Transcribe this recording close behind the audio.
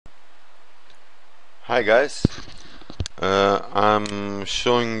Hi guys, I'm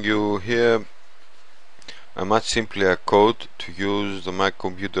showing you here a much simpler code to use the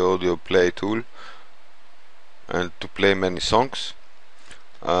My.Computer.Audio.Play tool and to play many songs.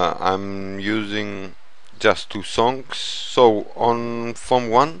 I'm using just two songs, so on from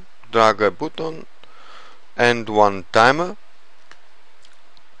one drag a button and one timer,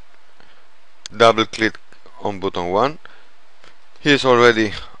 double click on button 1. Here's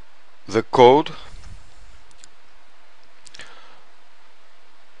already the code.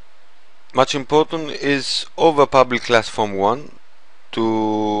 Much important is over public class form 1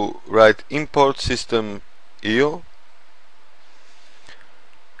 to write import System.EO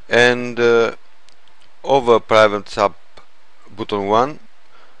and over private sub button 1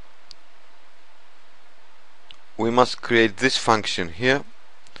 we must create this function here.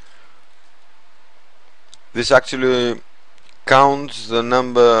 This actually counts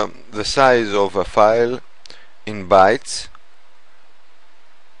the size of a file in bytes.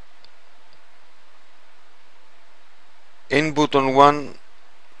 In button 1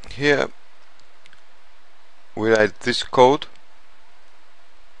 here we write this code,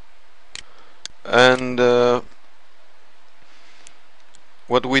 and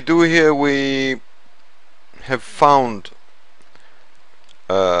what we do here, we have found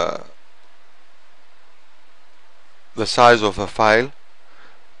the size of a file,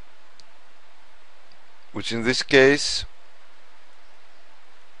 which in this case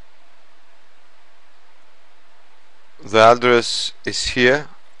the address is here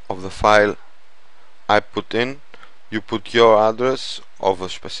of the file I put in. You put your address of a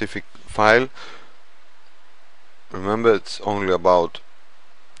specific file. Remember, it's only about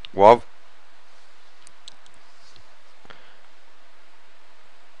WAV.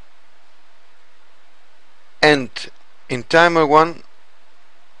 And in timer 1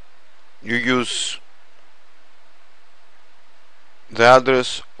 you use the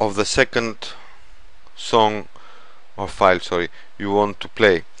address of the second song or file, you want to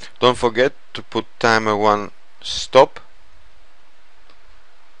play. Don't forget to put timer 1 stop,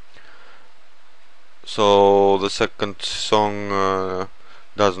 so the second song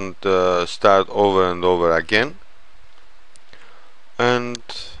doesn't start over and over again. And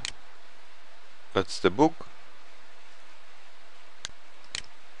that's the book,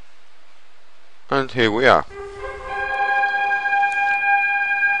 and here we are.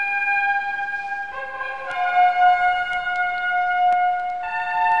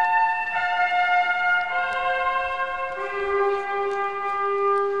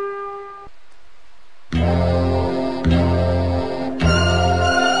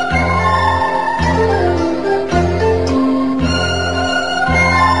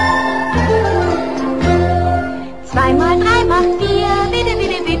 Zwei mal drei macht vier, bitte,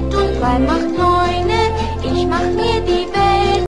 bitte, bitte, und zwei macht